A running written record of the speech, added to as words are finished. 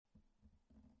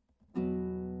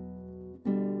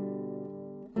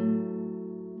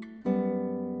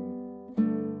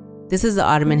This is the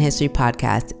Ottoman History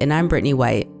Podcast, and I'm Brittany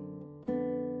White.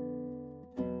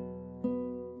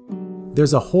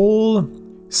 There's a whole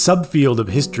subfield of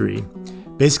history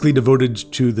basically devoted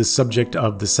to the subject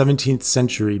of the 17th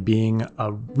century being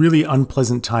a really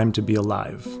unpleasant time to be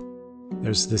alive.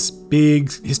 There's this big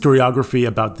historiography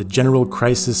about the general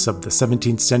crisis of the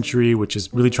 17th century, which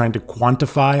is really trying to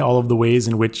quantify all of the ways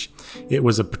in which it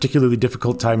was a particularly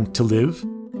difficult time to live.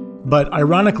 But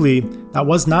ironically, that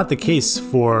was not the case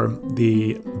for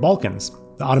the Balkans,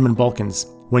 the Ottoman Balkans.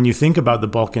 When you think about the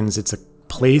Balkans, it's a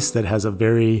place that has a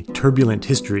very turbulent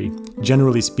history,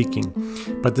 generally speaking.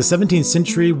 But the 17th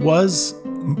century was,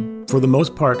 for the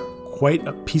most part, quite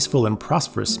a peaceful and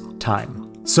prosperous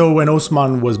time. So when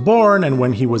Osman was born and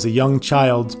when he was a young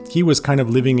child, he was kind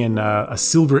of living in a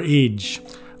silver age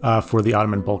for the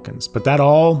Ottoman Balkans. But that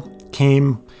all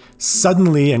came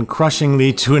suddenly and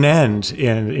crushingly to an end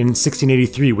in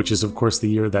 1683, which is, of course, the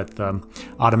year that the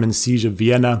Ottoman siege of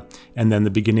Vienna and then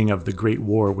the beginning of the Great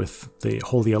War with the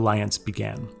Holy Alliance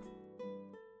began.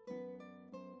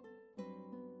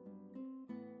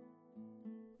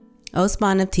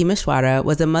 Osman of Timișoara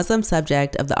was a Muslim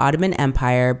subject of the Ottoman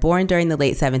Empire born during the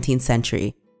late 17th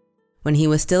century. When he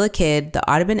was still a kid, the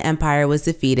Ottoman Empire was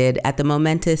defeated at the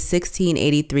momentous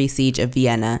 1683 siege of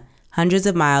Vienna, hundreds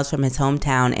of miles from his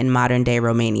hometown in modern-day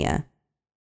Romania.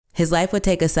 His life would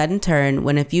take a sudden turn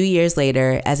when a few years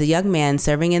later, as a young man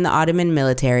serving in the Ottoman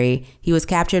military, he was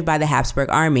captured by the Habsburg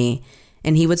army,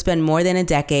 and he would spend more than a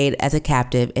decade as a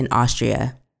captive in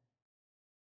Austria.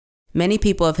 Many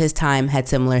people of his time had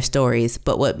similar stories,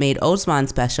 but what made Osman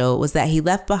special was that he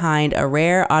left behind a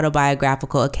rare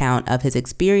autobiographical account of his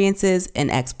experiences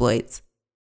and exploits.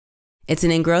 It's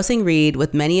an engrossing read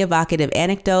with many evocative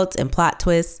anecdotes and plot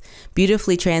twists,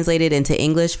 beautifully translated into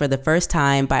English for the first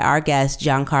time by our guest,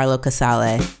 Giancarlo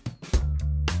Casale.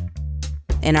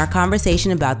 In our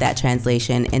conversation about that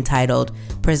translation, entitled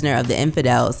Prisoner of the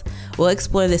Infidels, we'll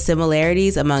explore the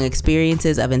similarities among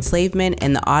experiences of enslavement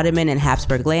in the Ottoman and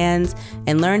Habsburg lands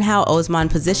and learn how Osman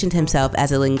positioned himself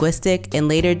as a linguistic and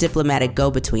later diplomatic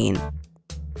go-between.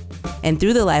 And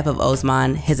through the life of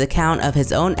Osman, his account of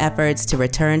his own efforts to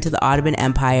return to the Ottoman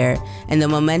Empire and the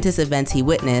momentous events he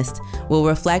witnessed will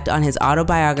reflect on his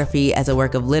autobiography as a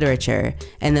work of literature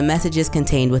and the messages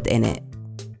contained within it.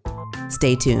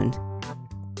 Stay tuned.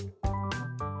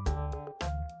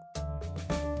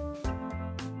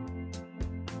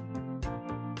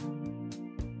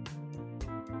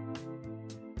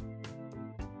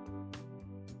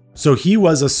 So he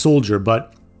was a soldier,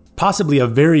 but possibly a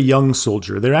very young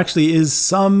soldier. There actually is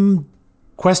some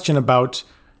question about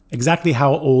exactly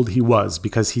how old he was,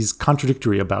 because he's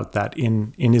contradictory about that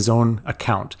in his own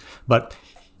account. But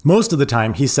most of the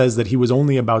time, he says that he was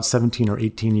only about 17 or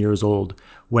 18 years old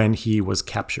when he was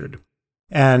captured.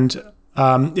 And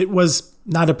it was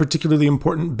not a particularly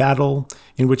important battle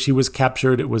in which he was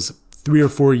captured. It was 3 or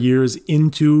 4 years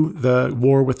into the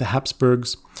war with the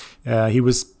Habsburgs. He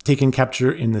was taken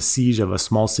capture in the siege of a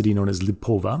small city known as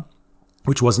Lipova,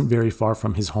 which wasn't very far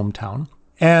from his hometown.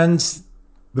 And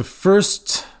the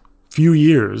first few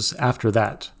years after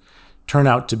that turn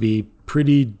out to be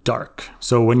pretty dark.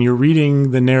 So when you're reading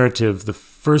the narrative, the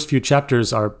first few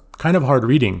chapters are kind of hard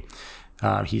reading.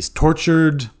 He's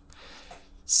tortured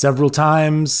several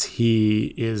times.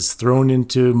 He is thrown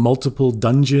into multiple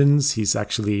dungeons. He's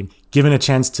actually given a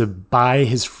chance to buy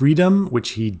his freedom,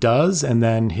 which he does, and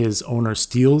then his owner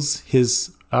steals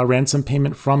his ransom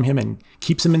payment from him and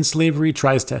keeps him in slavery,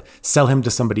 tries to sell him to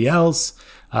somebody else.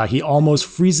 He almost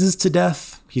freezes to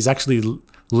death. He's actually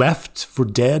left for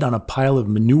dead on a pile of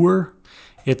manure.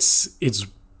 It's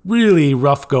really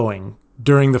rough going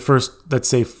during the first, let's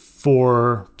say,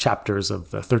 4 chapters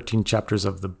of the 13 chapters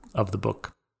of the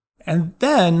book. And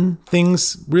then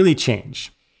things really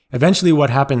change. Eventually what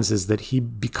happens is that he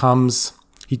becomes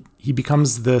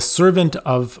the servant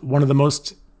of one of the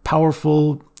most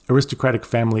powerful aristocratic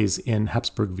families in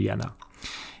Habsburg Vienna.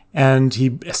 And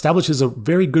he establishes a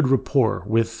very good rapport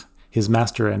with his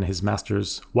master and his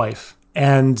master's wife.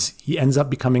 And he ends up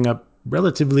becoming a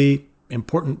relatively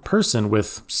important person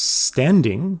with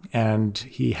standing, and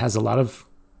he has a lot of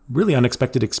really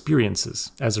unexpected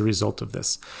experiences as a result of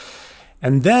this.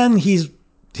 And then his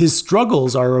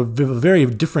struggles are of a very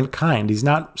different kind. He's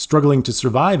not struggling to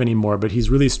survive anymore, but he's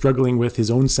really struggling with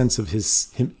his own sense of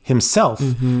himself,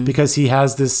 because he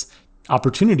has this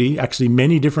opportunity, actually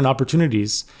many different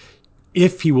opportunities,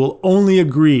 if he will only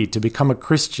agree to become a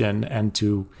Christian and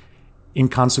to, in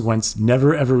consequence,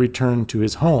 never ever return to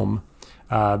his home.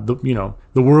 The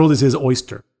world is his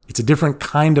oyster. it's a different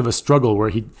kind of a struggle where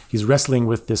he's wrestling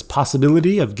with this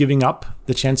possibility of giving up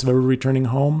the chance of ever returning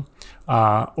home,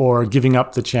 or giving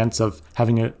up the chance of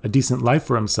having a decent life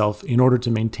for himself in order to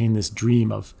maintain this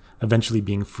dream of eventually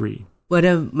being free. One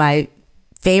of my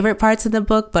favorite parts of the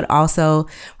book, but also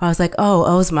I was like, oh,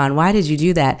 Osman, why did you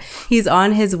do that? He's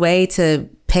on his way to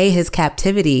pay his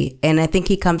captivity, and I think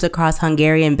he comes across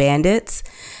Hungarian bandits.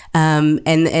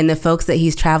 And the folks that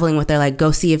he's traveling with are like,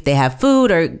 go see if they have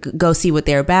food or go see what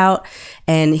they're about.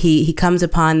 And he comes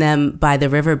upon them by the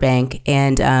riverbank,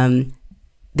 and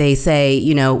they say,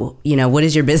 what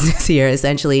is your business here,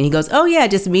 essentially? And he goes, oh yeah,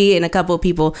 just me and a couple of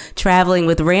people traveling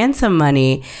with ransom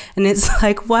money. And it's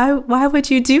like, why would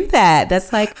you do that?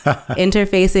 That's like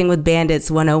interfacing with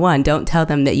bandits 101. Don't tell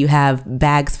them that you have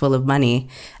bags full of money.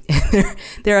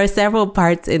 There are several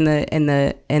parts in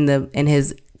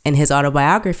his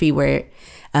autobiography where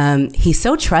he's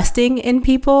so trusting in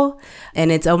people,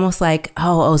 and it's almost like,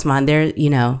 oh, Osman,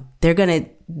 they're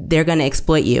gonna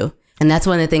exploit you. And that's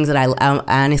one of the things that I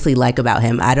honestly like about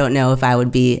him. I don't know if I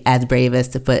would be as brave as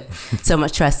to put so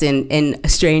much trust in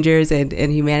strangers and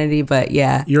humanity, but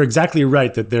yeah. You're exactly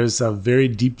right that there's a very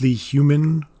deeply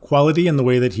human quality in the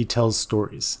way that he tells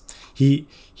stories. He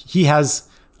has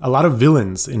a lot of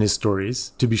villains in his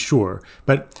stories, to be sure,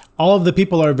 but all of the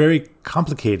people are very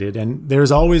complicated, and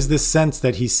there's always this sense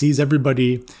that he sees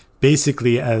everybody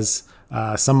basically as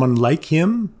someone like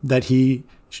him that he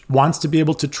wants to be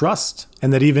able to trust,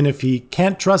 and that even if he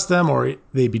can't trust them or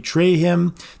they betray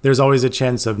him, there's always a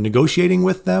chance of negotiating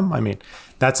with them. I mean,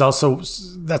 that's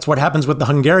what happens with the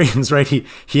Hungarians, right?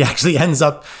 He actually ends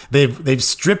up, they've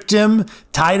stripped him,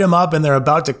 tied him up, and they're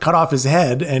about to cut off his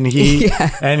head, and he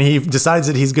decides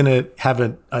that he's going to have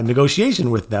a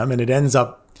negotiation with them, and it ends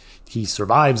up, he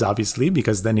survives, obviously,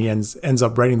 because then he ends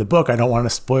up writing the book. I don't want to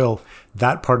spoil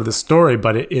that part of the story,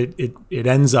 but it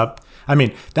ends up, I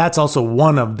mean, that's also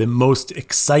one of the most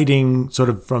exciting, sort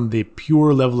of from the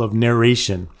pure level of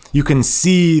narration. You can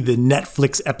see the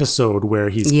Netflix episode where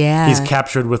he's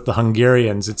captured with the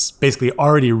Hungarians. It's basically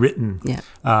already written.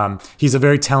 Yeah. He's a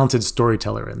very talented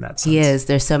storyteller in that sense. He is.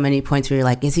 There's so many points where you're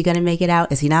like, is he going to make it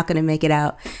out? Is he not going to make it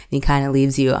out? And he kind of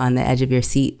leaves you on the edge of your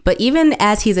seat. But even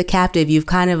as he's a captive, you've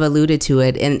kind of alluded to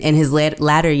it. In his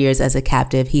latter years as a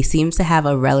captive, he seems to have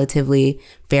a relatively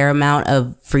fair amount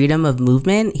of freedom of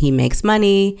movement. He makes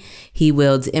money. He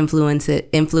wields influence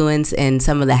in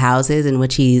some of the houses in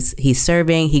which he's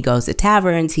serving. He goes to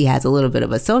taverns. He has a little bit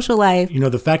of a social life.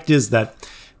 The fact is that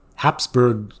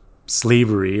Habsburg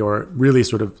slavery, or really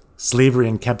sort of slavery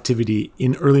and captivity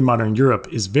in early modern Europe,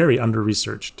 is very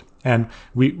under-researched. And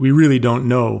we really don't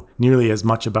know nearly as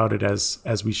much about it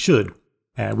as we should.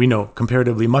 We know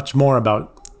comparatively much more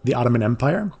about the Ottoman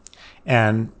Empire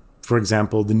and, for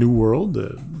example, the New World,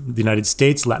 the United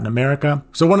States, Latin America.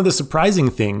 So one of the surprising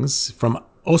things from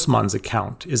Osman's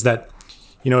account is that,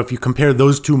 if you compare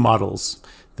those two models,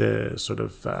 the sort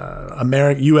of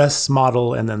U.S.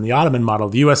 model and then the Ottoman model,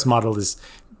 the U.S. model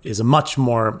is a much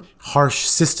more harsh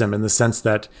system in the sense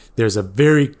that there's a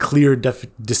very clear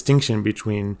distinction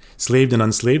between slaved and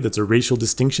unslaved. That's a racial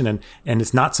distinction, and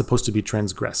it's not supposed to be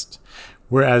transgressed.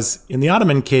 Whereas in the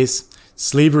Ottoman case,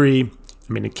 slavery,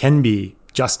 it can be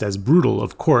just as brutal,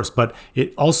 of course, but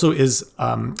it also is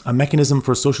a mechanism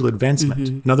for social advancement.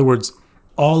 Mm-hmm. In other words,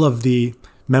 all of the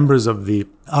members of the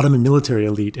Ottoman military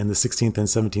elite in the 16th and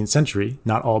 17th century,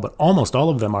 not all, but almost all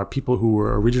of them, are people who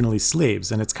were originally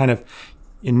slaves. And it's kind of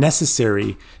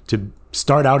necessary to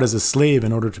start out as a slave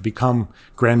in order to become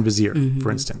Grand Vizier, mm-hmm.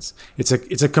 for instance. It's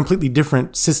a completely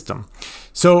different system.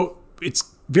 So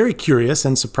it's very curious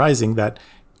and surprising that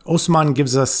Osman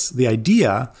gives us the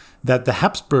idea that the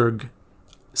Habsburg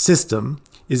system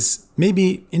is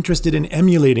maybe interested in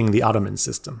emulating the Ottoman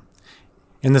system,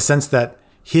 in the sense that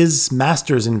his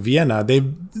masters in Vienna, they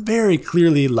very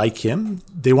clearly like him.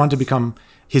 They want to become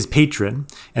his patron,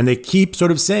 and they keep sort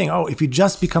of saying, oh, if you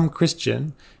just become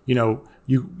Christian,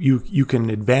 you can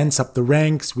advance up the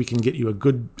ranks. We can get you a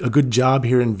good job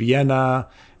here in Vienna.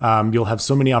 You'll have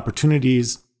so many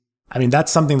opportunities.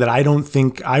 That's something that I don't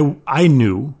think I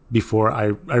knew before I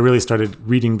really started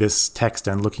reading this text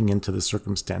and looking into the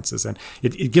circumstances. And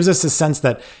it gives us a sense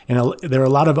that there are a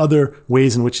lot of other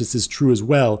ways in which this is true as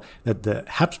well, that the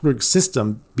Habsburg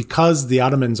system, because the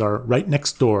Ottomans are right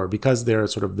next door, because they're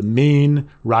sort of the main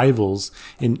rivals,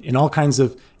 in all kinds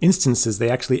of instances, they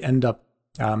actually end up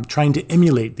trying to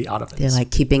emulate the Ottomans. They're like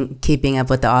keeping up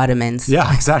with the Ottomans.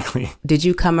 Yeah, exactly. Did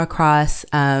you come across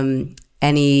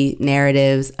any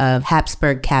narratives of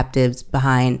Habsburg captives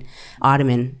behind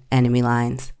Ottoman enemy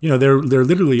lines? There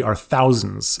literally are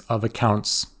thousands of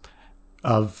accounts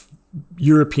of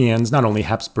Europeans, not only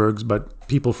Habsburgs, but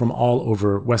people from all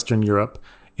over Western Europe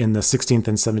in the 16th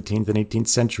and 17th and 18th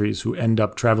centuries who end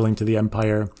up traveling to the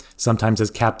empire, sometimes as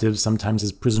captives, sometimes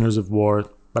as prisoners of war,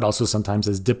 but also sometimes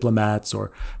as diplomats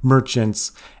or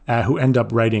merchants who end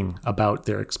up writing about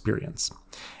their experience.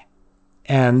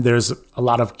 And there's a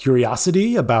lot of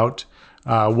curiosity about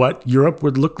what Europe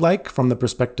would look like from the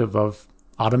perspective of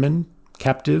Ottoman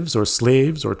captives or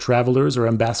slaves or travelers or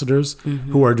ambassadors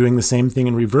who are doing the same thing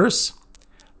in reverse.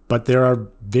 But there are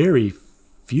very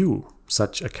few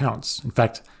such accounts. In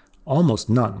fact, almost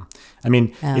none. I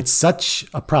mean, it's such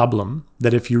a problem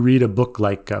that if you read a book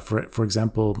like, for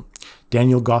example,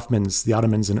 Daniel Goffman's The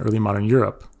Ottomans in Early Modern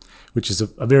Europe, which is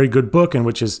a very good book and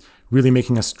which is really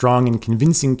making a strong and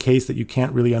convincing case that you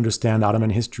can't really understand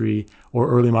Ottoman history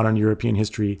or early modern European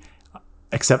history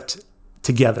except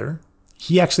together.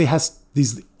 He actually has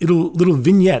these little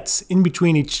vignettes in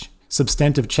between each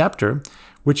substantive chapter,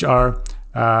 which are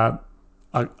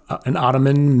an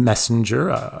Ottoman messenger,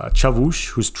 a Çavuş,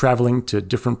 who's traveling to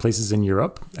different places in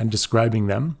Europe and describing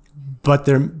them, but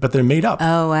they're made up.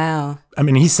 Oh, wow. I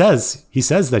mean, he says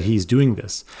that he's doing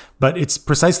this, but it's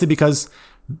precisely because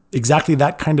exactly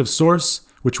that kind of source,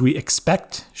 which we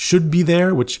expect should be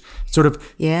there, which sort of,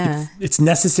 it's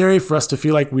necessary for us to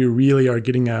feel like we really are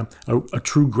getting a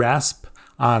true grasp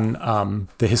on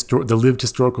the lived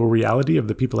historical reality of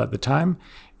the people at the time.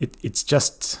 It's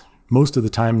just most of the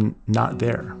time not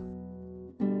there.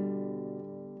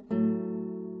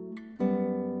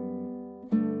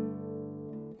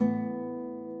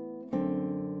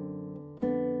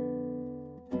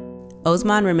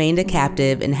 Osman remained a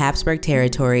captive in Habsburg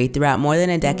territory throughout more than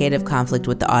a decade of conflict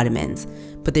with the Ottomans,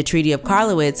 but the Treaty of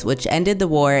Karlowitz, which ended the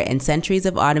war and centuries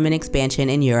of Ottoman expansion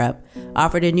in Europe,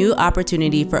 offered a new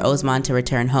opportunity for Osman to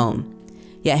return home.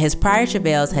 Yet his prior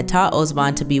travails had taught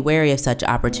Osman to be wary of such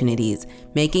opportunities,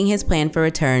 making his plan for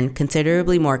return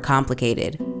considerably more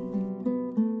complicated.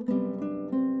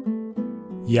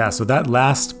 Yeah, so that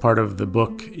last part of the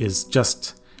book is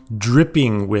just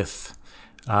dripping with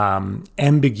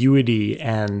ambiguity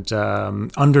and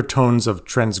undertones of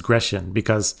transgression,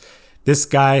 because this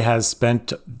guy has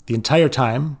spent the entire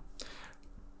time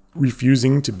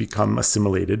refusing to become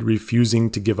assimilated, refusing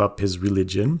to give up his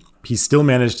religion. He still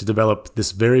managed to develop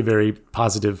this very, very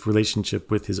positive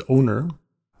relationship with his owner,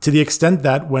 to the extent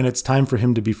that when it's time for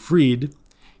him to be freed,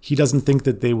 he doesn't think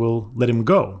that they will let him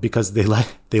go because they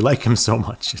like him so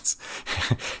much.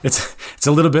 It's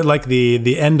a little bit like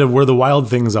the end of Where the Wild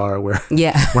Things Are,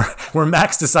 where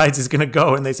Max decides he's going to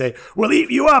go and they say, "We'll eat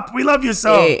you up. We love you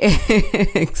so."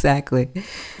 Exactly.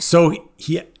 So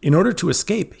he, in order to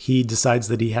escape, he decides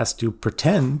that he has to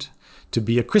pretend to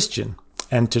be a Christian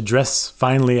and to dress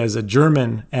finely as a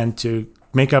German and to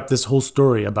make up this whole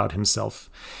story about himself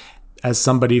as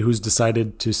somebody who's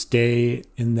decided to stay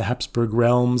in the Habsburg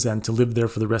realms and to live there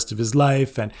for the rest of his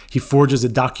life. And he forges a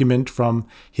document from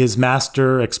his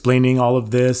master explaining all of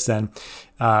this. And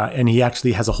he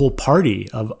actually has a whole party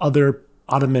of other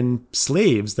Ottoman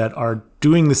slaves that are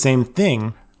doing the same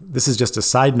thing. This is just a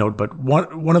side note, but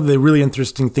one of the really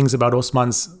interesting things about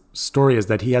Osman's story is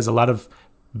that he has a lot of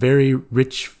very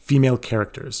rich female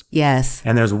characters. Yes.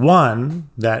 And there's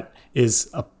one that is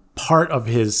a part of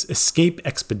his escape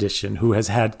expedition who has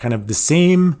had kind of the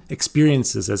same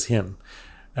experiences as him,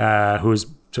 who's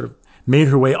sort of made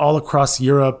her way all across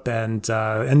Europe and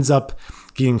ends up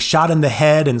getting shot in the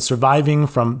head and surviving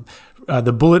from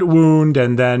the bullet wound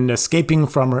and then escaping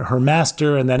from her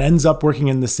master, and then ends up working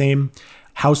in the same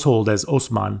household as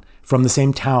Osman, from the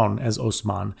same town as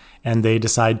Osman, and they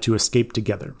decide to escape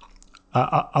together,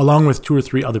 along with 2 or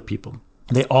 3 other people.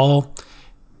 They all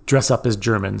dress up as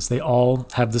Germans. They all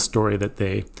have the story that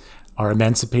they are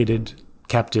emancipated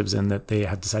captives and that they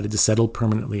have decided to settle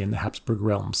permanently in the Habsburg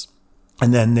realms.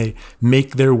 And then they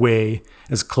make their way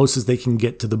as close as they can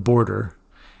get to the border.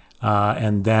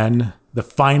 And then the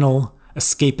final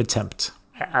escape attempt.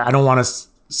 I don't want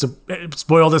to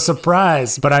spoil the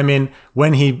surprise, but I mean,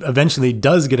 when he eventually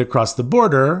does get across the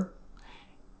border,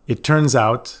 it turns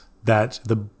out that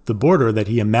the border that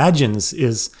he imagines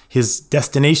is his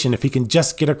destination, if he can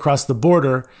just get across the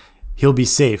border, he'll be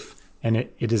safe. And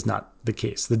it is not the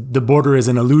case. The border is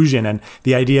an illusion. And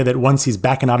the idea that once he's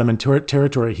back in Ottoman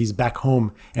territory, he's back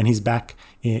home and he's back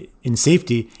in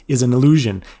safety is an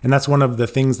illusion. And that's one of the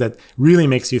things that really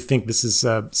makes you think this is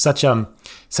such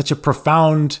a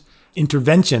profound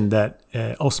intervention that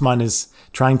Osman is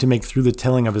trying to make through the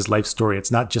telling of his life story.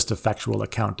 It's not just a factual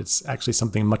account. It's actually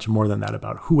something much more than that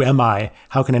about who am I?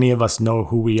 How can any of us know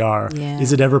who we are? Yeah.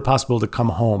 Is it ever possible to come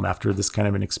home after this kind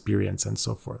of an experience, and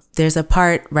so forth? There's a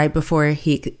part right before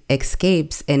he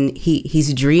escapes and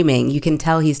he's dreaming. You can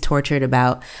tell he's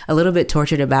a little bit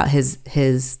tortured about his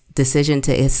decision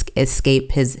to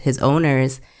escape his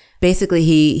owners. Basically,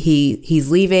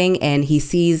 he's leaving and he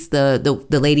sees the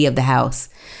lady of the house,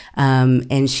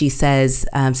 and she says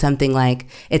something like,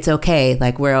 "It's okay,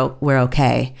 like we're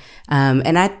okay."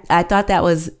 And I thought that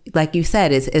was, like you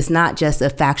said, it's not just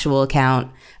a factual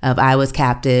account of I was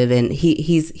captive, and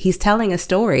he's telling a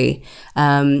story,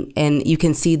 and you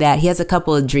can see that he has a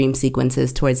couple of dream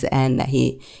sequences towards the end that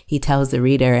he tells the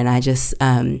reader, and I just.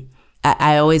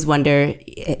 I always wonder,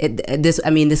 this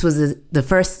was the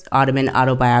first Ottoman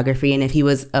autobiography, and if he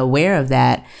was aware of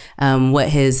that, what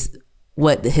his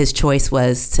choice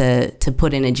was to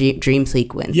put in a dream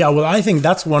sequence. Yeah, well, I think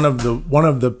that's one of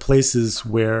the places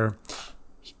where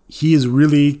he is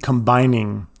really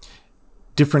combining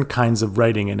different kinds of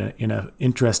writing in a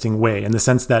interesting way, in the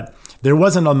sense that there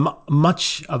wasn't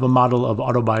much of a model of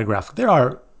autobiographical. There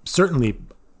are certainly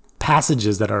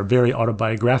passages that are very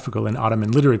autobiographical in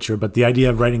Ottoman literature, but the idea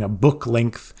of writing a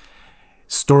book-length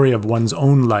story of one's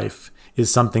own life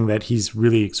is something that he's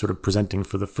really sort of presenting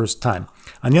for the first time.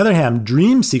 On the other hand,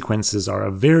 dream sequences are a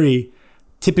very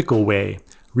typical way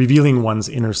revealing one's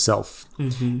inner self.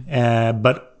 Mm-hmm.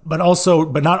 But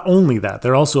not only that,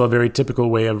 they're also a very typical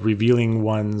way of revealing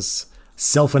one's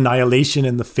self-annihilation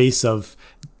in the face of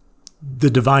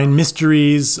the divine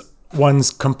mysteries,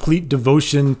 one's complete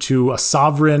devotion to a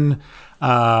sovereign.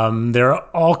 There are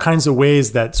all kinds of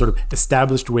ways, that sort of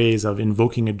established ways of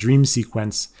invoking a dream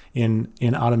sequence in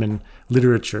Ottoman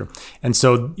literature. And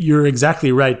so you're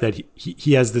exactly right that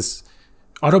he has this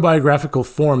autobiographical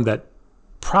form that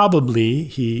probably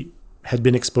he had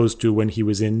been exposed to when he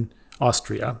was in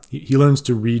Austria. He learns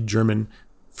to read German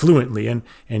fluently, and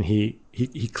he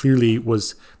clearly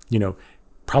was,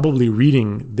 probably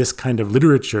reading this kind of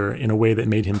literature in a way that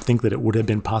made him think that it would have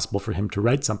been possible for him to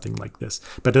write something like this.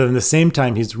 But at the same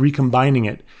time, he's recombining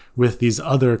it with these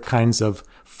other kinds of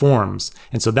forms.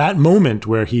 And so that moment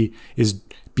where he is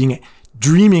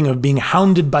dreaming of being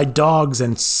hounded by dogs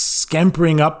and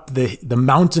scampering up the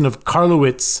mountain of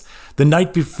Karlowitz the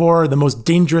night before the most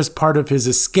dangerous part of his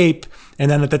escape, and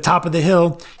then at the top of the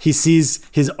hill, he sees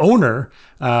his owner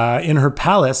in her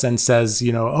palace and says,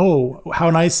 "Oh, how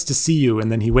nice to see you."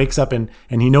 And then he wakes up and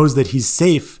he knows that he's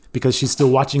safe because she's still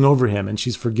watching over him and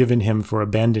she's forgiven him for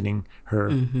abandoning her.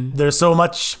 Mm-hmm. There's so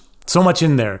much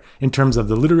in there in terms of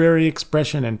the literary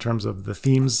expression, in terms of the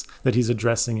themes that he's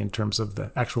addressing, in terms of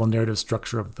the actual narrative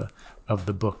structure of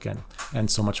the book,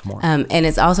 and so much more. And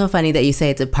it's also funny that you say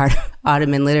it's a part of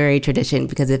Ottoman literary tradition,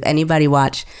 because if anybody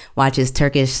watches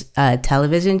Turkish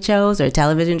television shows or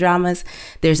television dramas,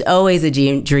 there's always a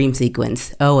dream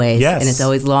sequence, always. Yes. And it's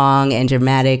always long and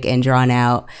dramatic and drawn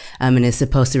out, and it's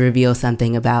supposed to reveal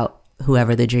something about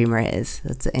whoever the dreamer is.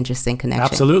 That's an interesting connection.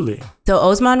 Absolutely. So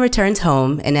Osman returns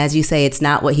home, and as you say, it's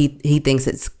not what he thinks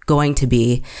it's going to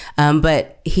be.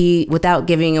 But he, without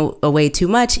giving away too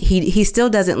much, he still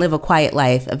doesn't live a quiet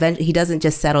life. Eventually, he doesn't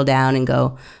just settle down and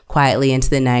go quietly into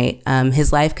the night.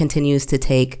 His life continues to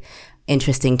take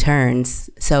interesting turns.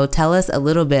 So tell us a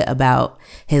little bit about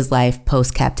his life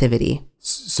post-captivity.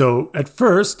 So at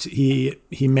first, he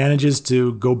manages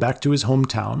to go back to his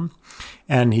hometown,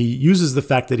 and he uses the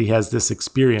fact that he has this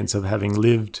experience of having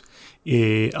lived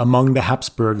among the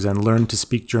Habsburgs and learned to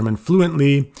speak German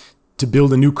fluently to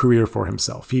build a new career for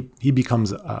himself. He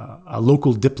becomes a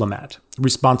local diplomat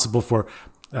responsible for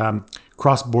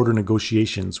cross-border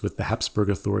negotiations with the Habsburg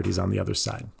authorities on the other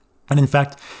side. And in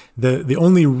fact, the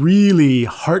only really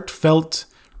heartfelt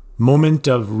moment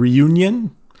of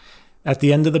reunion at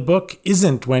the end of the book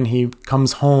isn't when he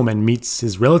comes home and meets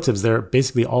his relatives. They're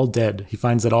basically all dead. He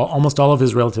finds that almost all of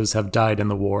his relatives have died in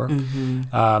the war.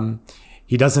 Mm-hmm.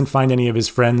 He doesn't find any of his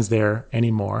friends there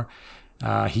anymore.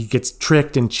 He gets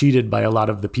tricked and cheated by a lot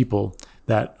of the people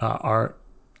that are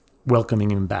welcoming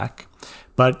him back.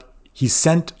 But he's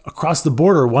sent across the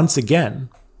border once again,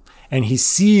 and he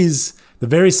sees the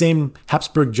very same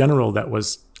Habsburg general that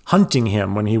was hunting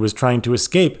him when he was trying to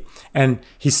escape. And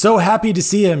he's so happy to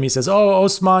see him. He says, "Oh,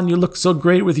 Osman, you look so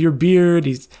great with your beard."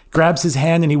 He grabs his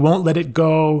hand and he won't let it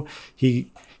go. He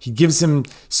gives him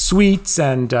sweets,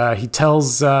 and he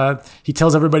tells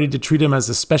everybody to treat him as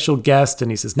a special guest.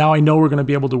 And he says, "Now I know we're going to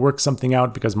be able to work something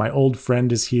out because my old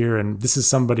friend is here, and this is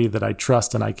somebody that I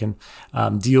trust and I can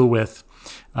deal with."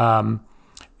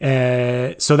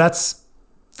 So that's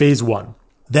phase one.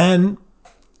 Then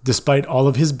despite all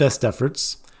of his best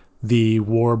efforts, the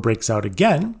war breaks out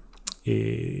again,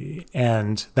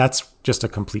 and that's just a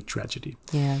complete tragedy.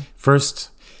 Yeah. First,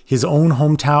 his own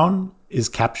hometown is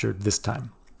captured this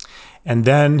time. And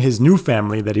then his new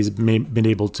family that he's been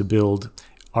able to build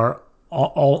are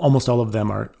almost all of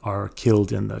them are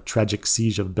killed in the tragic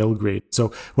siege of Belgrade.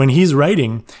 So when he's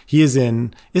writing, he is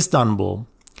in Istanbul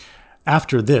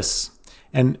after this.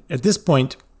 And at this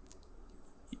point,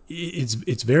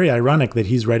 it's very ironic that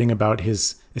he's writing about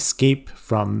his escape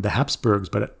from the Habsburgs,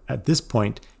 but at this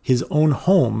point, his own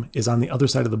home is on the other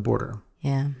side of the border.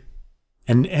 Yeah.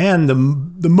 And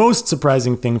the most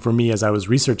surprising thing for me as I was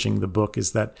researching the book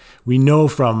is that we know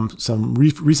from some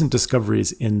recent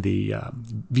discoveries in the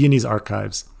Viennese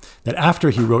archives that after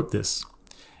he wrote this,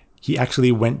 he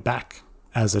actually went back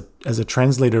as a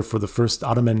translator for the first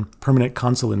Ottoman permanent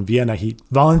consul in Vienna. He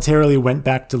voluntarily went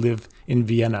back to live in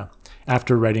Vienna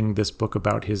after writing this book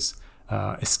about his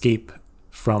escape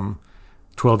from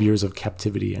 12 years of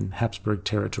captivity in Habsburg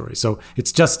territory. So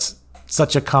it's just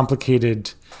such a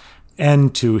complicated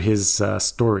end to his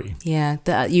story.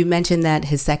 Yeah, you mentioned that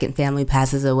his second family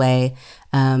passes away.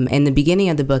 In the beginning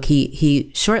of the book,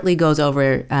 he shortly goes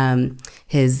over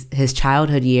his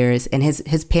childhood years, and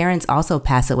his parents also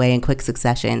pass away in quick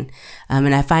succession.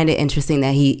 And I find it interesting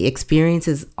that he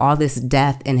experiences all this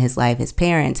death in his life: his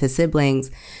parents, his siblings,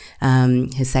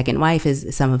 his second wife,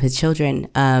 some of his children,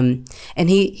 and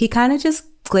he kind of just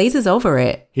glazes over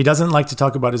it. He doesn't like to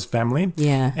talk about his family.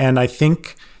 Yeah, and I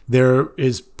think there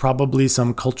is probably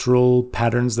some cultural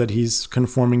patterns that he's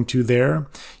conforming to there.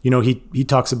 You know, he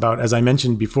talks about, as I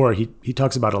mentioned before, he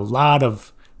talks about a lot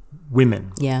of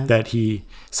women. Yeah. That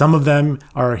some of them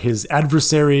are his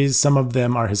adversaries, some of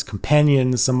them are his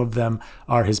companions, some of them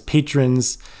are his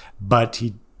patrons, but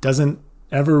he doesn't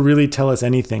ever really tell us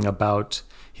anything about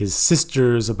his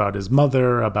sisters, about his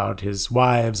mother, about his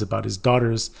wives, about his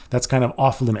daughters. That's kind of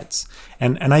off limits.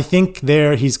 And I think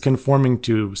there he's conforming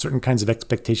to certain kinds of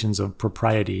expectations of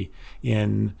propriety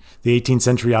in the 18th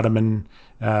century Ottoman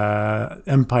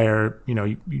Empire. You know,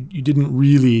 you didn't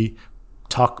really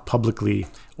talk publicly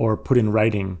or put in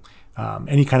writing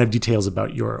any kind of details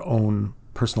about your own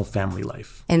personal family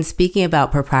life. And speaking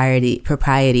about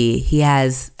propriety, he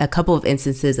has a couple of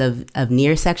instances of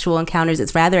near sexual encounters.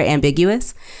 It's rather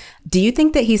ambiguous. Do you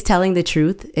think that he's telling the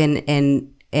truth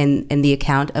in the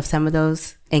account of some of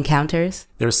those encounters?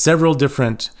 There are several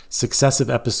different successive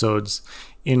episodes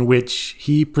in which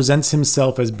he presents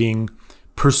himself as being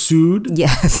pursued.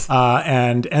 Yes.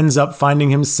 And ends up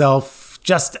finding himself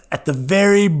just at the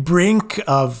very brink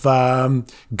of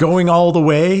going all the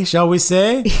way, shall we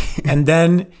say, and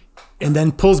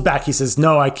then pulls back. He says,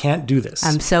 "No, I can't do this.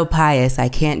 I'm so pious, I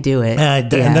can't do it."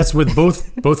 And that's with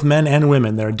both men and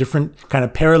women. There are different kind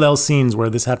of parallel scenes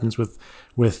where this happens with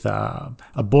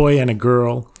a boy and a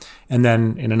girl, and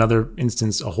then in another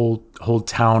instance, a whole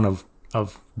town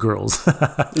of girls.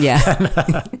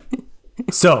 Yeah.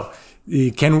 So,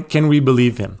 can we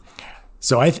believe him?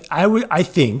 So I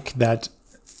think that,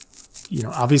 you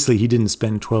know, obviously he didn't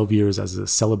spend 12 years as a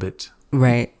celibate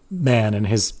man in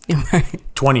his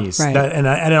 20s. Right. And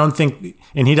I don't think,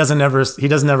 and he doesn't ever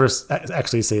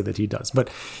actually say that he does.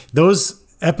 But those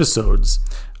episodes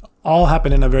all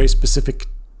happen in a very specific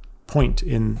point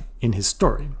in his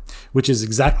story, which is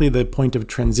exactly the point of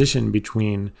transition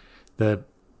between the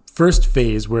first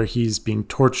phase where he's being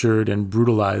tortured and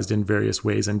brutalized in various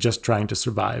ways and just trying to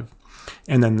survive.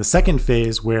 And then the second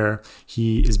phase where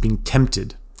he is being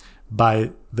tempted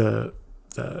by the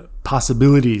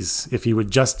possibilities if he would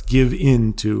just give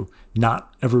in to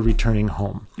not ever returning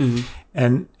home.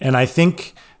 Mm-hmm. And I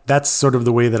think that's sort of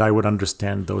the way that I would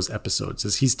understand those episodes,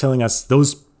 is he's telling us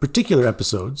those particular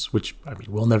episodes, which, I mean,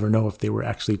 we'll never know if they were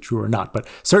actually true or not, but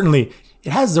certainly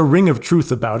it has a ring of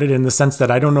truth about it in the sense that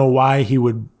I don't know why he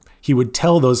would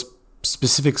tell those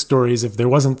specific stories if there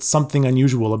wasn't something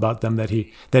unusual about them that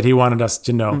he wanted us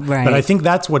to know. Right. But I think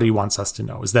that's what he wants us to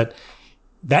know, is that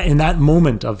in that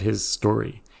moment of his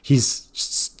story, he's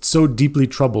so deeply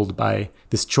troubled by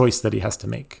this choice that he has to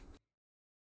make.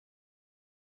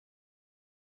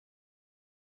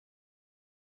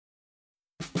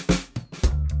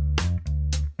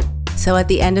 So at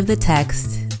the end of the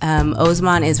text,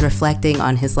 Osman is reflecting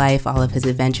on his life, all of his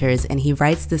adventures, and he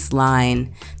writes this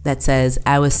line that says,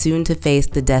 "I was soon to face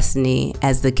the destiny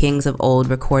as the kings of old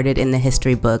recorded in the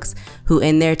history books, who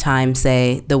in their time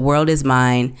say, 'The world is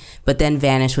mine,' but then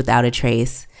vanish without a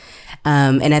trace."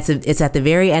 And it's at the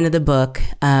very end of the book,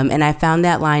 and I found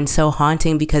that line so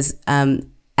haunting because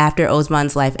after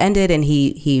Osman's life ended and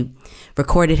he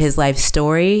recorded his life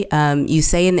story, you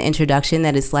say in the introduction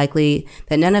that it's likely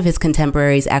that none of his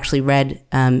contemporaries actually read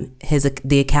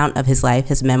the account of his life,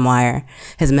 his memoir,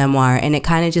 and it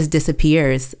kind of just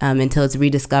disappears until it's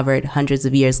rediscovered hundreds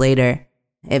of years later.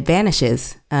 It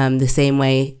vanishes the same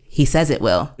way he says it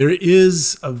will. There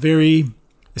is a very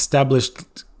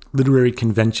established literary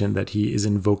convention that he is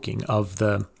invoking of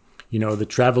the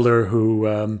traveler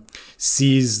who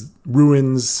sees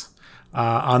ruins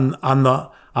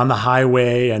on the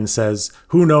highway and says,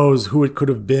 who knows who it could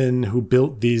have been who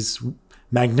built these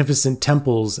magnificent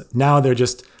temples. Now they're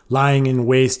just lying in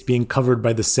waste, being covered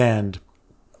by the sand.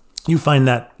 You find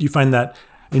that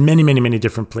in many, many, many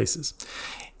different places.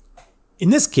 In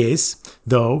this case,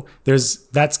 though,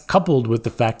 that's coupled with the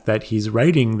fact that he's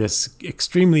writing this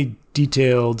extremely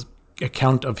detailed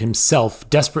account of himself,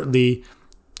 desperately,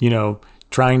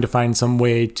 trying to find some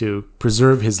way to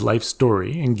preserve his life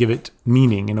story and give it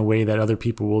meaning in a way that other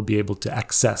people will be able to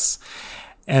access.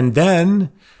 And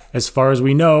then, as far as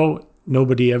we know,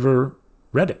 nobody ever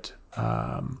read it.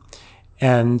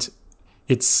 And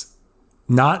it's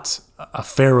not a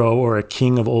pharaoh or a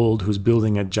king of old who's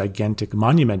building a gigantic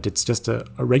monument. It's just a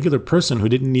regular person who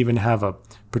didn't even have a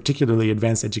particularly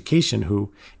advanced education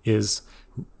who is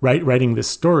writing this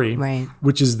story, right,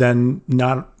 which is then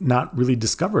not really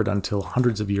discovered until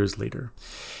hundreds of years later.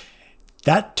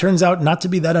 That turns out not to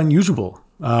be that unusual.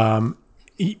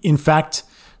 In fact,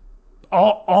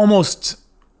 almost,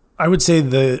 I would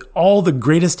say all the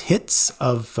greatest hits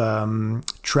of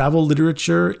travel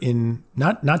literature in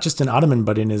not just in Ottoman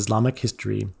but in Islamic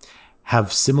history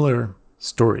have similar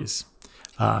stories.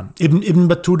 Ibn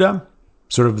Battuta,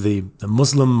 sort of the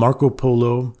Muslim Marco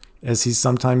Polo, as he's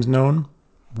sometimes known,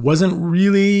 wasn't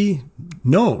really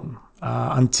known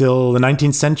until the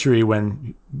 19th century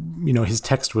when his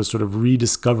text was sort of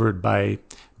rediscovered by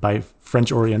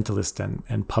French Orientalists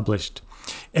and published.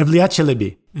 Evliya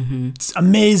Çelebi, it's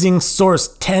amazing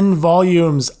source, 10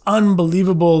 volumes,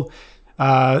 unbelievable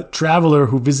traveler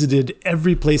who visited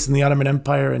every place in the Ottoman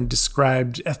Empire and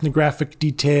described ethnographic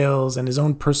details and his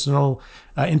own personal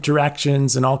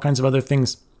interactions and all kinds of other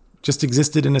things. Just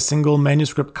existed in a single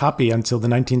manuscript copy until the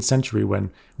 19th century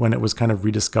when it was kind of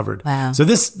rediscovered. Wow. So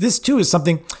this too is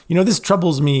something, this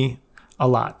troubles me a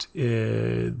lot,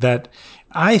 that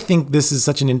I think this is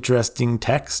such an interesting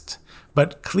text,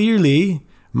 but clearly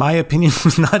my opinion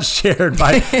was not shared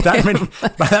by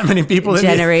that many people.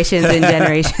 Generations and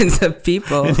generations of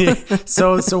people.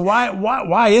 So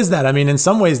why is that? I mean, in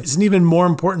some ways, it's an even more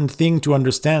important thing to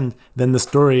understand than the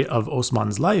story of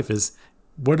Osman's life is,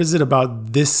 what is it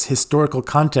about this historical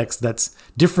context that's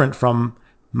different from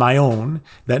my own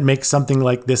that makes something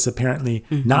like this apparently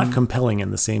not compelling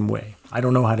in the same way? I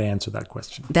don't know how to answer that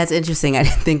question. That's interesting. I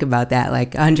didn't think about that.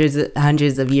 Like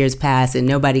hundreds of years pass and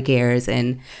nobody cares,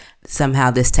 and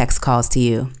somehow this text calls to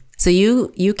you. So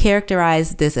you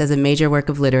characterize this as a major work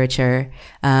of literature.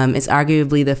 It's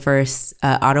arguably the first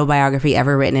autobiography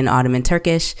ever written in Ottoman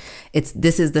Turkish.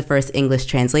 This is the first English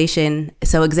translation.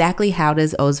 So exactly how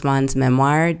does Osman's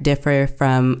memoir differ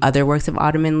from other works of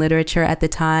Ottoman literature at the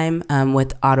time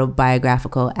with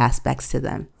autobiographical aspects to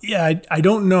them? Yeah, I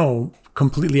don't know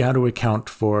completely how to account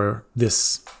for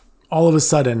this. All of a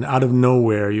sudden, out of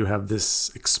nowhere, you have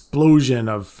this explosion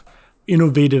of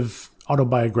innovative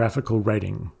autobiographical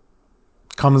writing.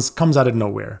 Comes out of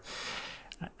nowhere.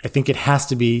 I think it has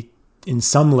to be, in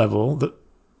some level,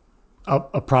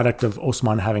 a product of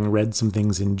Osman having read some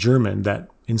things in German that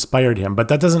inspired him. But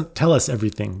that doesn't tell us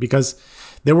everything, because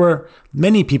there were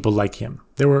many people like him.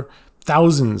 There were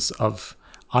thousands of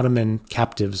Ottoman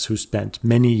captives who spent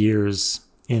many years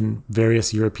in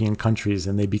various European countries,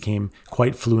 and they became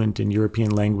quite fluent in European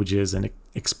languages and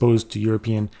exposed to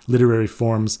European literary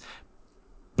forms.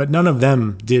 But none of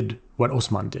them did what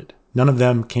Osman did. None of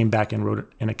them came back and wrote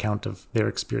an account of their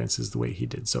experiences the way he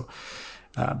did. So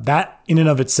that in and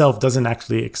of itself doesn't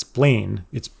actually explain.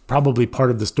 It's probably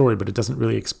part of the story, but it doesn't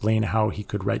really explain how he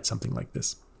could write something like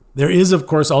this. There is, of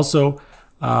course, also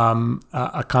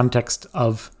a context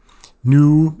of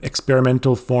new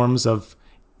experimental forms of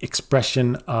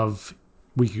expression of,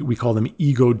 we call them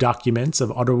ego documents,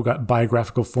 of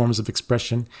autobiographical forms of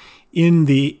expression in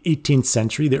the 18th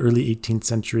century, the early 18th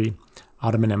century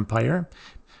Ottoman Empire.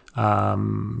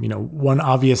 One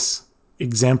obvious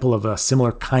example of a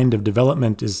similar kind of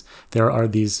development is there are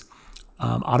these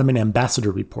Ottoman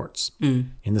ambassador reports.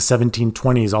 In the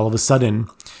 1720s. All of a sudden,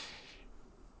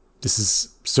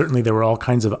 there were all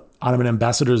kinds of Ottoman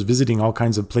ambassadors visiting all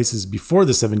kinds of places before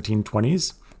the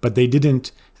 1720s, but they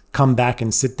didn't come back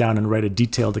and sit down and write a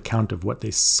detailed account of what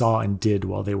they saw and did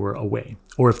while they were away.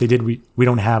 Or if they did, we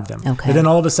don't have them. Okay. But then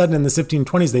all of a sudden in the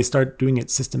 1520s, they start doing it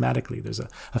systematically. There's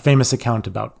a famous account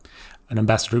about an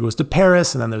ambassador goes to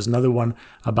Paris, and then there's another one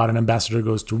about an ambassador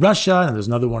goes to Russia, and there's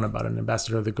another one about an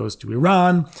ambassador that goes to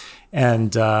Iran.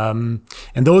 And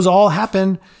those all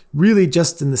happen really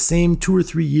just in the same 2 or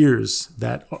 3 years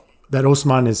that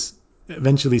Osman is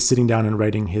eventually sitting down and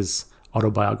writing his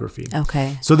autobiography.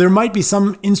 Okay. So there might be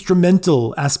some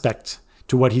instrumental aspect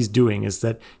to what he's doing, is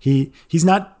that he's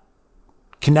not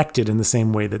connected in the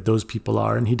same way that those people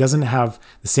are, and he doesn't have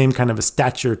the same kind of a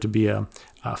stature to be a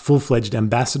full-fledged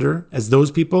ambassador as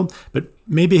those people. But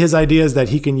maybe his idea is that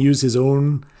he can use his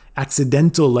own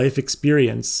accidental life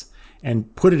experience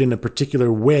and put it in a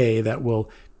particular way that will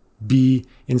be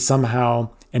in somehow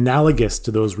analogous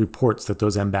to those reports that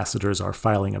those ambassadors are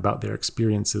filing about their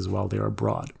experiences while they're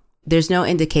abroad. There's no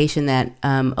indication that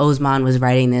Osman was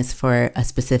writing this for a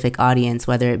specific audience,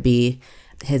 whether it be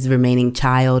his remaining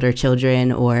child or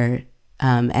children or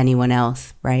anyone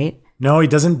else, right? No, he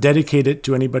doesn't dedicate it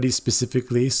to anybody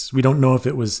specifically. We don't know if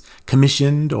it was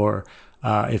commissioned or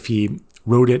if he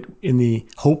wrote it in the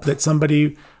hope that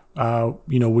somebody,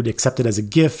 would accept it as a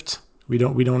gift. We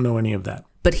don't know any of that.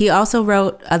 But he also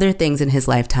wrote other things in his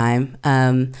lifetime.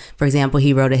 For example,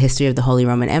 he wrote a history of the Holy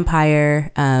Roman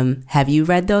Empire. Have you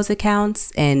read those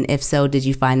accounts? And if so, did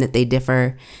you find that they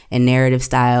differ in narrative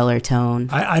style or tone?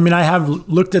 I mean, I have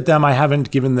looked at them. I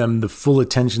haven't given them the full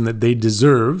attention that they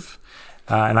deserve.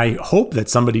 And I hope that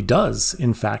somebody does,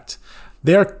 in fact.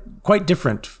 They're quite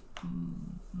different.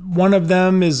 One of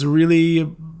them is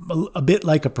really a bit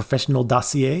like a professional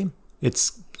dossier.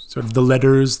 It's sort of the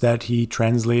letters that he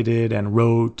translated and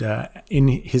wrote in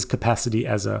his capacity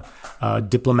as a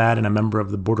diplomat and a member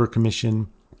of the Border Commission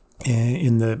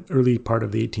in the early part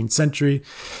of the 18th century.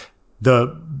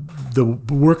 The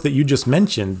work that you just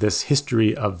mentioned, this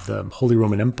history of the Holy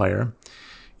Roman Empire,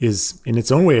 is in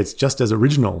its own way, it's just as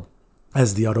original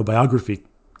as the autobiography.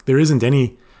 There isn't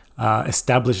any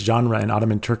established genre in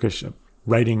Ottoman Turkish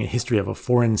writing a history of a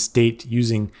foreign state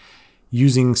using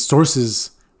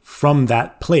sources from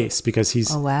that place, because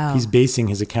he's basing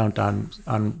his account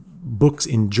on books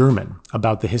in German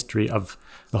about the history of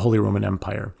the Holy Roman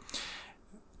Empire.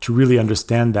 To really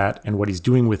understand that and what he's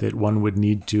doing with it, one would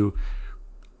need to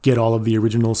get all of the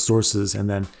original sources and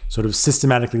then sort of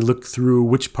systematically look through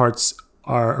which parts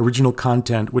are original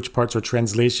content, which parts are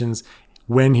translations.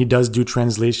 When he does do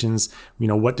translations,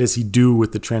 what does he do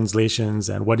with the translations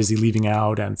and what is he leaving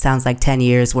out? And sounds like 10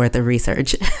 years worth of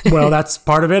research. Well, that's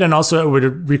part of it. And also it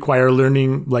would require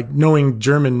knowing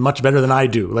German much better than I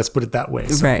do. Let's put it that way.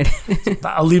 So right.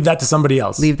 I'll leave that to somebody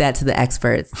else. Leave that to the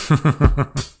experts.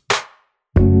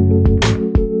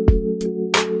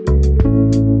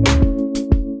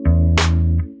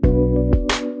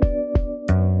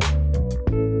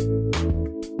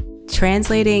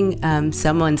 Translating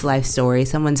someone's life story,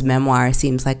 someone's memoir,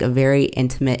 seems like a very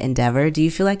intimate endeavor. Do you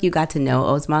feel like you got to know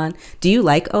Osman? Do you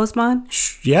like Osman?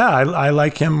 Yeah, I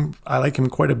like him. I like him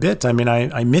quite a bit. I mean,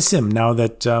 I miss him now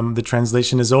that the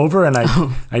translation is over and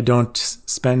I don't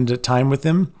spend time with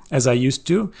him as I used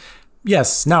to.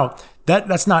 Yes. Now,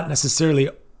 that's not necessarily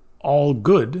all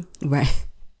good. Right.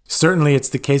 Certainly, it's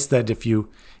the case that if you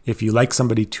like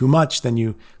somebody too much, then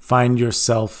you find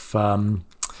yourself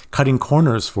cutting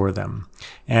corners for them.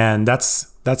 And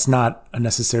that's not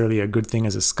necessarily a good thing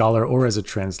as a scholar or as a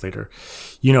translator.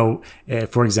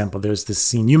 For example, there's this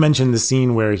scene. You mentioned the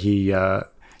scene where he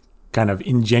kind of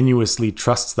ingenuously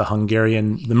trusts the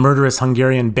murderous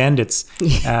Hungarian bandits.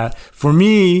 Yeah. For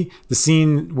me, the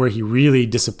scene where he really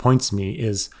disappoints me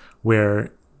is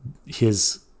where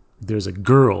there's a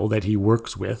girl that he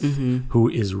works with who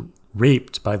is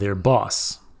raped by their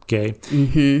boss. Okay.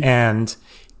 Mm-hmm.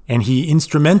 And he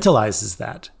instrumentalizes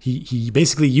that. He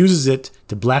basically uses it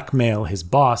to blackmail his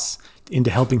boss into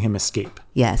helping him escape.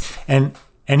 Yes. And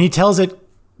he tells it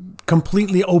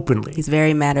completely openly. He's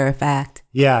very matter of fact.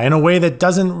 Yeah, in a way that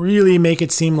doesn't really make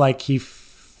it seem like he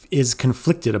is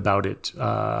conflicted about it.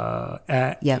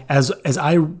 As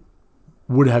I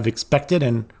would have expected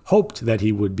and hoped that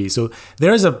he would be. So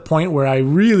there's a point where I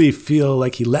really feel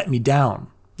like he let me down.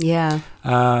 Yeah.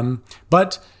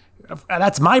 But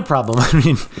that's my problem. I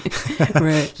mean,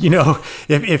 right.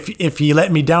 If he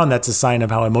let me down, that's a sign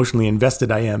of how emotionally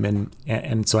invested I am,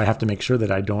 and so I have to make sure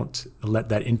that I don't let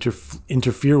that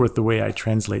interfere with the way I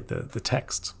translate the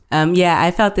text. Yeah,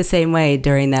 I felt the same way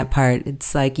during that part.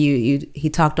 It's like he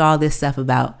talked all this stuff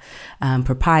about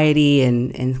propriety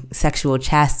and sexual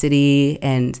chastity,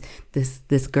 and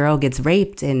this girl gets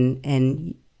raped,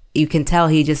 and you can tell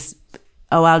he just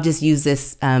oh, I'll just use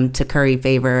this to curry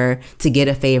favor, to get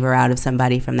a favor out of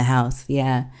somebody from the house.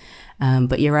 Yeah.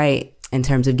 But you're right, in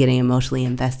terms of getting emotionally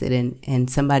invested in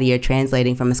somebody you're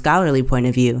translating from a scholarly point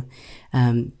of view.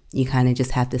 You kind of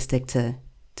just have to stick to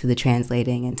the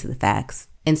translating and to the facts.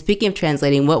 And speaking of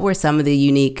translating, what were some of the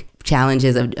unique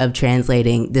challenges of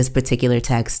translating this particular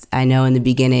text? I know in the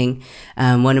beginning,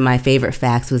 one of my favorite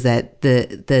facts was that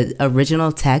the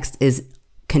original text is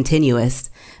continuous.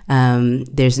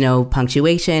 There's no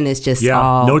punctuation. It's just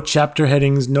all... no chapter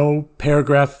headings, no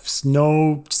paragraphs,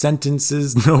 no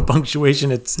sentences, no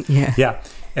punctuation. It's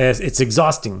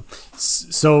exhausting.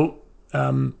 So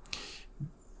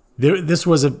this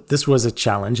was a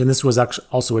challenge, and this was actually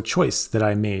also a choice that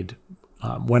I made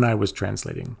when I was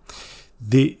translating.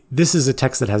 This is a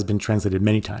text that has been translated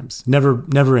many times,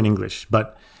 never in English,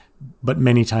 but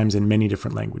many times in many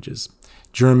different languages.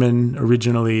 German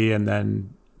originally, and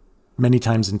then many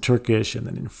times in Turkish, and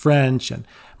then in French, and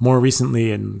more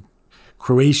recently in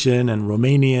Croatian and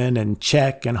Romanian and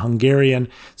Czech and Hungarian.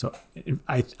 So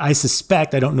I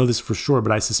suspect, I don't know this for sure,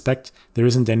 but I suspect there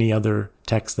isn't any other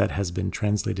text that has been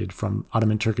translated from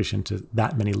Ottoman Turkish into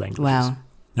that many languages. Wow.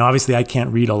 Now, obviously, I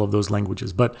can't read all of those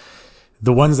languages, but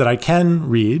the ones that I can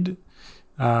read,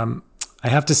 I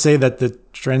have to say that the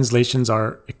translations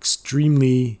are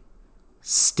extremely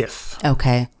stiff.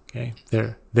 Okay.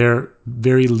 They're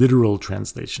very literal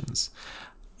translations,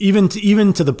 even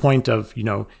to the point of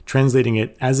translating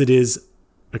it as it is,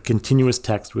 a continuous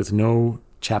text with no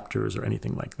chapters or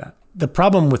anything like that. The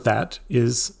problem with that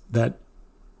is that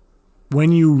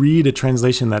when you read a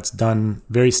translation that's done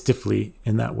very stiffly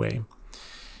in that way,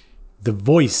 the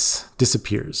voice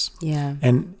disappears. Yeah.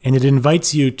 And it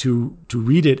invites you to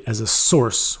read it as a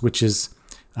source, which is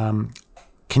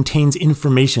contains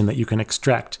information that you can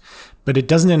extract. But it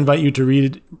doesn't invite you to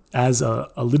read it as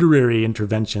a literary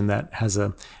intervention that has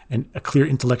a clear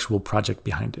intellectual project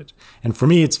behind it. And for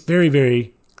me, it's very,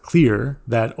 very clear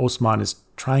that Osman is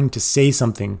trying to say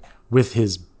something with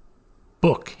his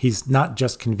book. He's not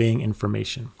just conveying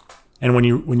information. And when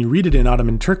you read it in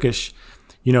Ottoman Turkish,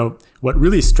 what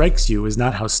really strikes you is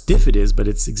not how stiff it is, but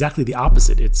it's exactly the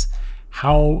opposite. It's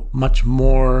how much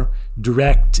more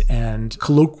direct and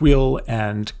colloquial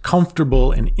and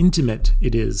comfortable and intimate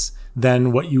it is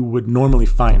than what you would normally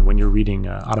find when you're reading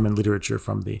Ottoman literature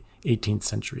from the 18th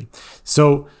century.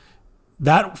 So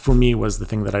that, for me, was the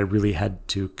thing that I really had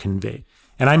to convey.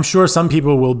 And I'm sure some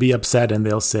people will be upset and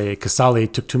they'll say Casale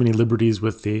took too many liberties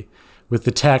with the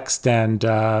text, and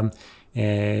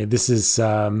this is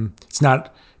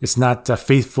it's not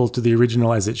faithful to the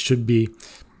original as it should be.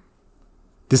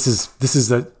 This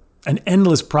is an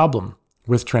endless problem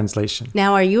with translation.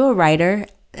 Now, are you a writer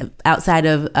outside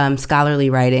of scholarly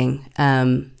writing?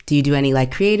 Do you do any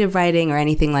creative writing or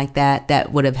anything like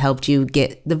that would have helped you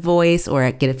get the voice or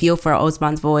get a feel for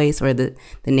Osman's voice or the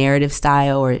narrative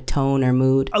style or tone or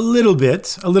mood? A little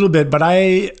bit, but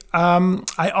I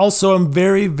also am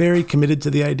very, very committed to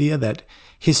the idea that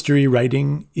history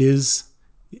writing is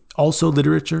also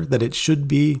literature, that it should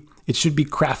be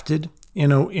crafted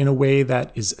in a way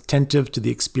that is attentive to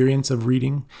the experience of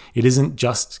reading. It isn't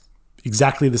just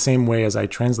exactly the same way as I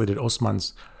translated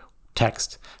Osman's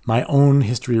text. My own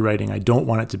history writing, I don't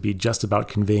want it to be just about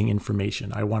conveying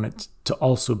information. I want it to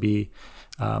also be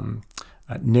a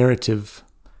narrative,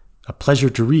 a pleasure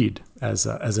to read as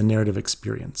a narrative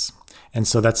experience. And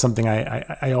so that's something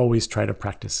I always try to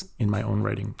practice in my own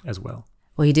writing as well.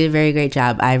 Well, you did a very great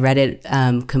job. I read it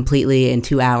completely in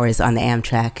 2 hours on the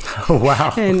Amtrak. Oh,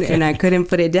 wow! And I couldn't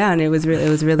put it down. It was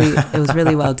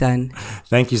really well done.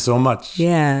 Thank you so much.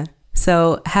 Yeah.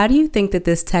 So, how do you think that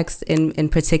this text in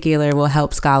particular will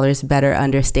help scholars better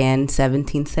understand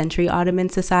 17th century Ottoman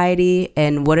society?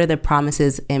 And what are the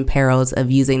promises and perils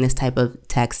of using this type of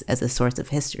text as a source of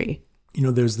history?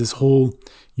 There's this whole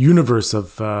universe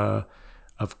of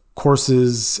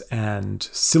courses and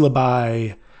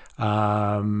syllabi,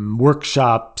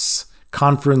 workshops,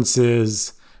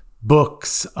 conferences,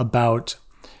 books about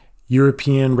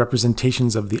European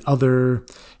representations of the other,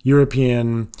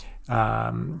 European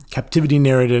captivity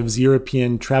narratives,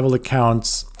 European travel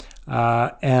accounts,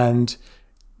 and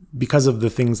because of the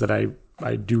things that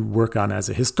I do work on as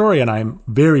a historian, I'm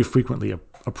very frequently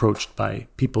approached by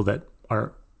people that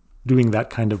are doing that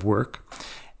kind of work.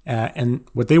 And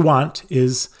what they want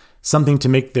is something to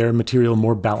make their material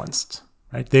more balanced,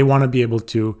 right? They want to be able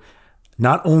to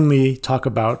not only talk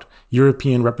about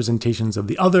European representations of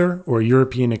the other or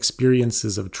European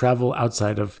experiences of travel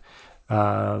outside of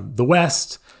the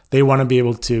West. They want to be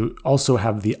able to also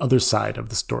have the other side of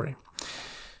the story.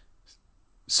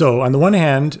 So on the one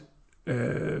hand,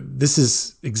 this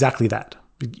is exactly that.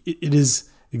 It is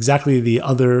exactly the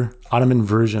other Ottoman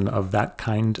version of that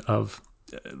kind of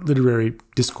literary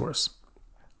discourse.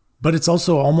 But it's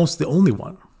also almost the only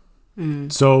one.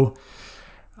 So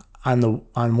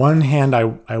on one hand,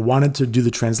 I wanted to do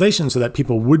the translation so that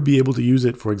people would be able to use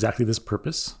it for exactly this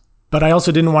purpose. But I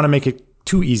also didn't want to make it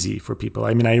too easy for people.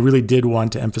 I mean, I really did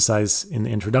want to emphasize in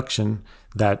the introduction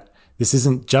that this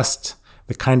isn't just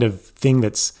the kind of thing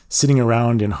that's sitting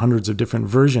around in hundreds of different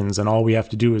versions, and all we have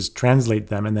to do is translate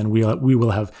them, and then we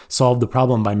will have solved the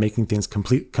problem by making things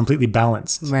completely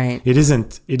balanced. Right. It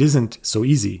isn't so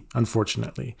easy,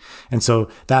 unfortunately. And so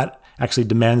that actually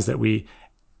demands that we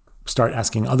start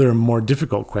asking other more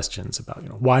difficult questions about,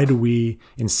 why do we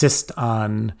insist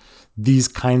on these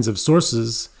kinds of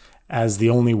sources as the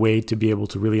only way to be able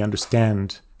to really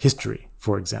understand history,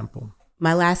 for example.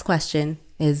 My last question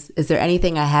is there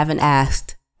anything I haven't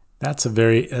asked? That's a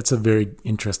very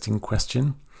interesting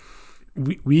question.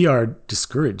 We are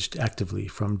discouraged actively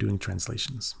from doing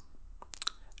translations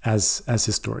as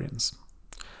historians.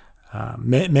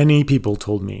 Many people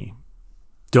told me,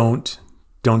 don't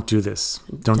do this.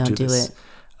 Don't do this. It.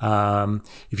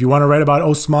 If you want to write about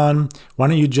Osman, why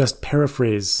don't you just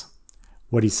paraphrase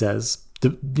what he says?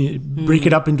 Break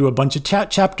it up into a bunch of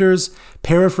chapters,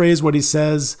 paraphrase what he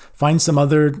says, find some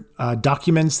other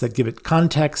documents that give it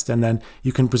context, and then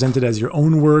you can present it as your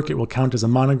own work. It will count as a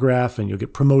monograph and you'll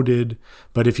get promoted.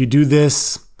 But if you do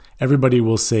this, everybody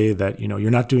will say that,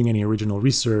 you're not doing any original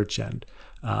research, and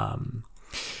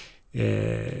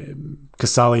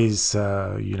Kasali's,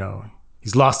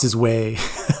 he's lost his way.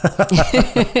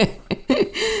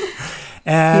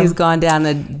 And he's gone down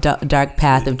the dark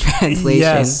path of translation.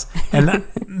 Yes. And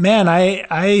man,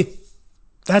 I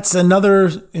that's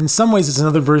another, in some ways, it's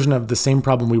another version of the same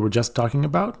problem we were just talking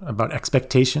about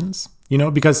expectations,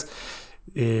 because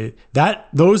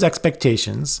those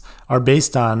expectations are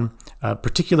based on a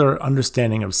particular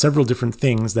understanding of several different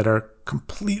things that are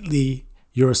completely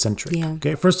Eurocentric. Yeah.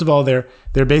 Okay. First of all, they're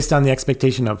based on the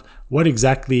expectation of what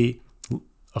exactly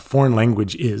a foreign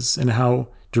language is and how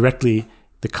directly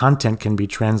the content can be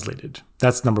translated.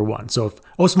 That's number one. So if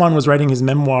Osman was writing his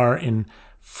memoir in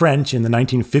French in the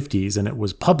 1950s and it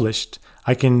was published,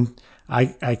 I can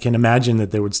imagine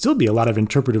that there would still be a lot of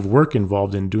interpretive work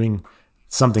involved in doing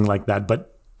something like that,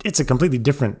 but it's a completely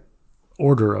different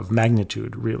order of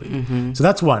magnitude, really. Mm-hmm. So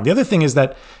that's one. The other thing is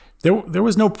that there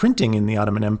was no printing in the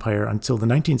Ottoman Empire until the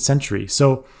 19th century.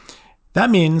 So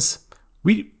that means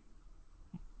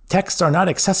texts are not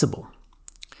accessible.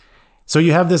 So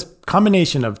you have this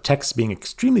combination of texts being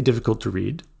extremely difficult to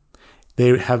read.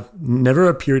 They have never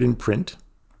appeared in print.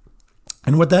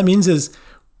 And what that means is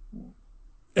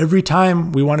every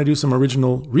time we want to do some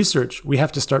original research, we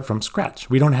have to start from scratch.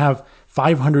 We don't have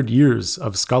 500 years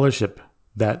of scholarship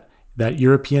that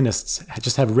Europeanists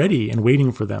just have ready and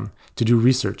waiting for them to do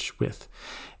research with.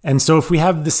 And so if we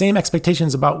have the same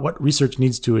expectations about what research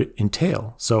needs to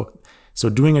entail, so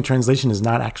doing a translation is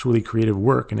not actually creative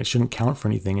work, and it shouldn't count for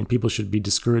anything, and people should be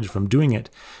discouraged from doing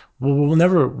it. Well, we'll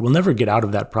never get out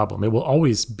of that problem. It will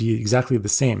always be exactly the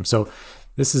same. So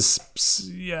this is,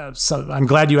 So I'm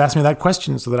glad you asked me that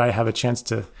question so that I have a chance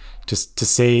to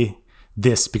say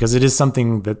this, because it is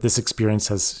something that this experience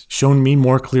has shown me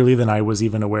more clearly than I was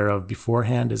even aware of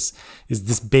beforehand. Is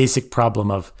this basic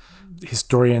problem of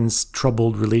historians'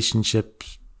 troubled relationship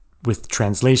with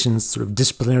translations, sort of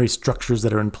disciplinary structures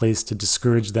that are in place to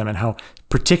discourage them, and how,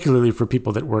 particularly for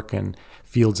people that work in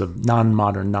fields of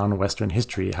non-modern, non-Western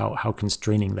history, how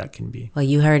constraining that can be. Well,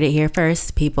 you heard it here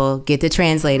first. People, get to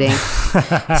translating.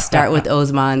 Start with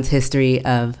Osman's history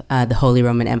of the Holy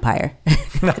Roman Empire.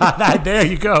 There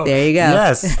you go. There you go.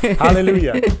 Yes.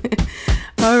 Hallelujah.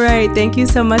 All right. Thank you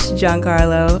so much,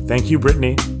 Giancarlo. Thank you,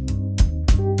 Brittany.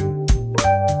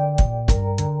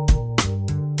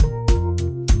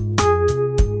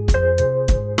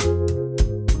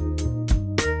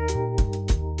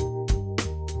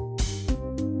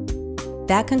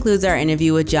 That concludes our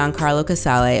interview with Giancarlo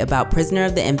Casale about Prisoner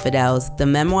of the Infidels, the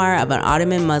memoir of an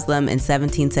Ottoman Muslim in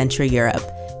 17th century Europe,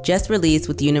 just released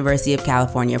with the University of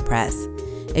California Press.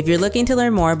 If you're looking to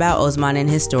learn more about Osman and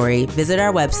his story, visit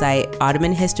our website,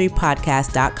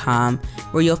 OttomanHistoryPodcast.com,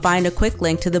 where you'll find a quick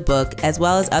link to the book as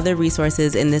well as other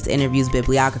resources in this interview's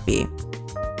bibliography.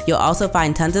 You'll also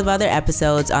find tons of other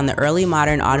episodes on the early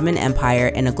modern Ottoman Empire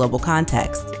in a global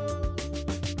context.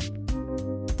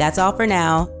 That's all for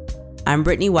now. I'm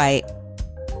Brittany White.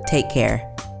 Take care.